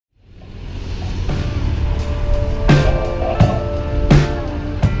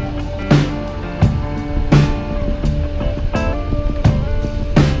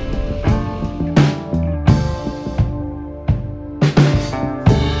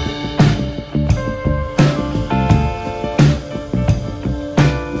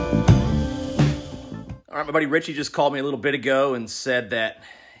My buddy Ritchie just called me a little bit ago and said that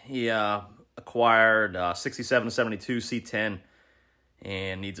he acquired 67-72 C10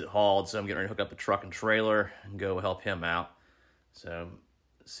 and needs it hauled. So I'm getting ready to hook up the truck and trailer and go help him out. So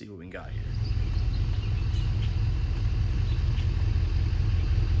let's see what we got here.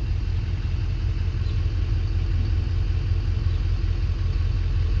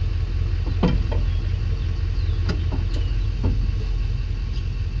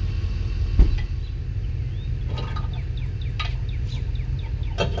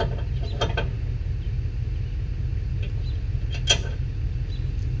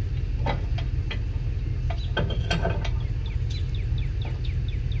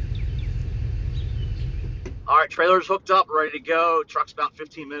 All right, trailer's hooked up, ready to go. Truck's about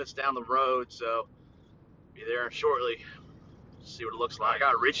 15 minutes down the road, so be there shortly. See what it looks like. I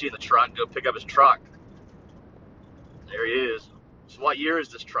got Ritchie in the truck. Go pick up his truck. There he is. So what year is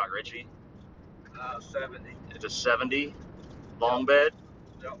this truck, Ritchie? 70. It's a 70 long bed.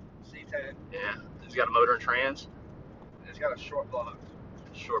 Yep. C10. Yeah. It's got a motor and trans. It's got a short block.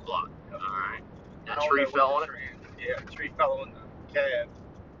 Short block. Yep. All right. That I don't tree know fell what on it. Yeah, the tree fell on the cab.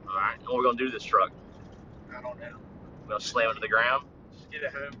 All right. And what we're gonna do to this truck? I don't know. We're gonna slam it to the ground. Just get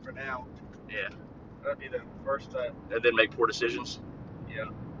it home for now. Yeah. That'd be the first step. And then make poor decisions. Yeah.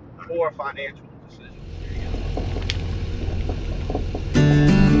 Or financial decisions.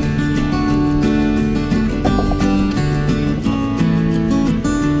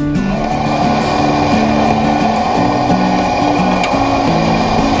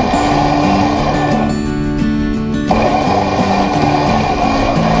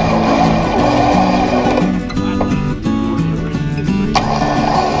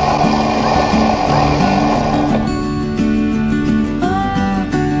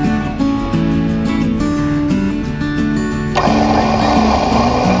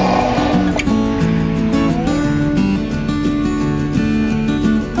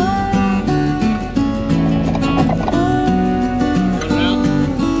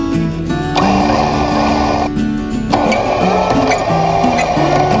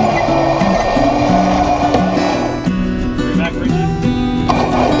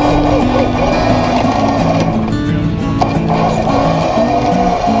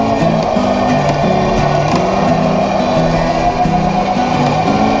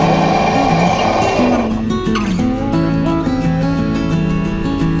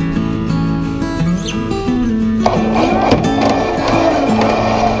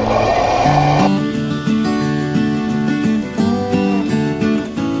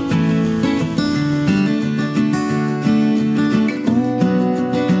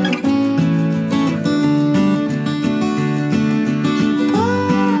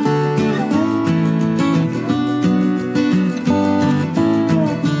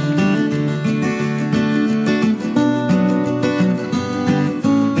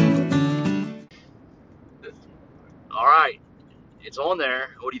 All right. It's on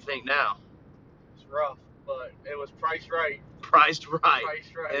there. What do you think now? It's rough, but it was priced right. Priced right.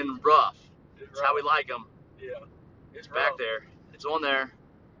 Priced right. And rough. It's That's how we like them. Yeah. It's back there. It's on there.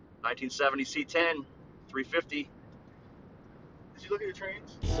 1970 C10, 350. Did you look at the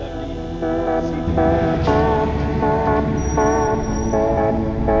trains? 70.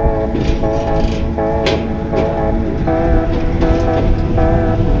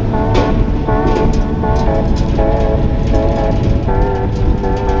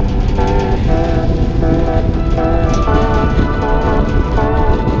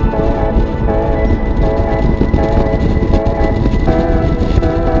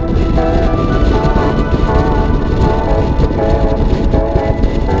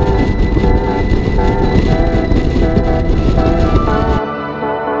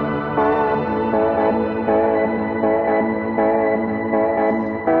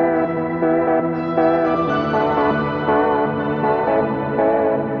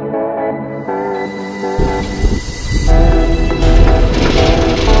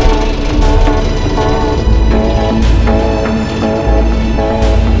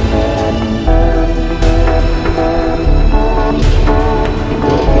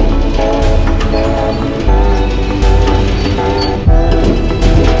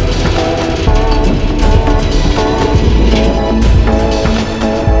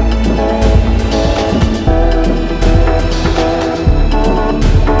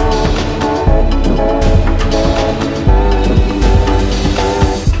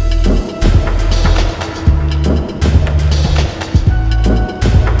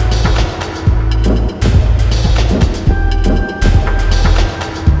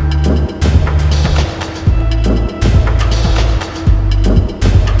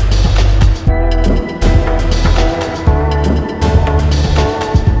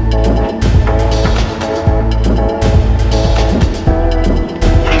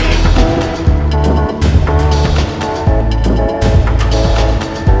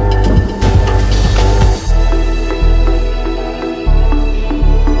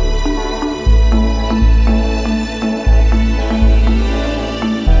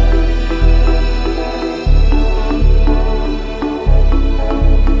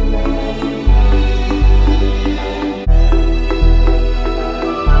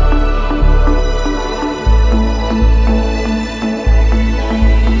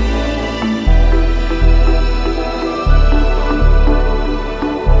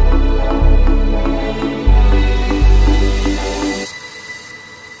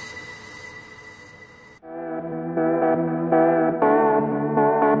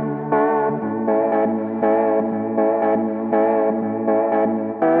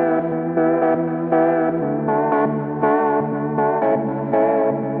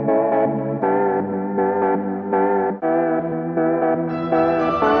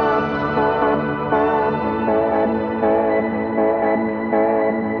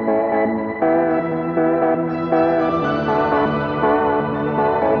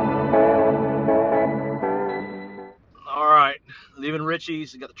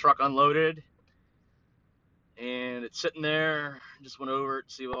 Ritchie's. He got the truck unloaded, and it's sitting there. Just went over it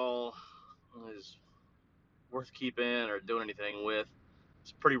to see if all is worth keeping or doing anything with.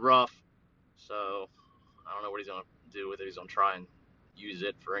 It's pretty rough, so I don't know what he's gonna do with it. He's gonna try and use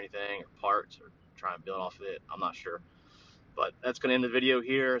it for anything or parts or try and build off of it. I'm not sure. But that's going to end the video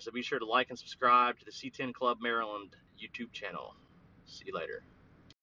here, so be sure to like and subscribe to the C10 Club Maryland YouTube channel. See you later.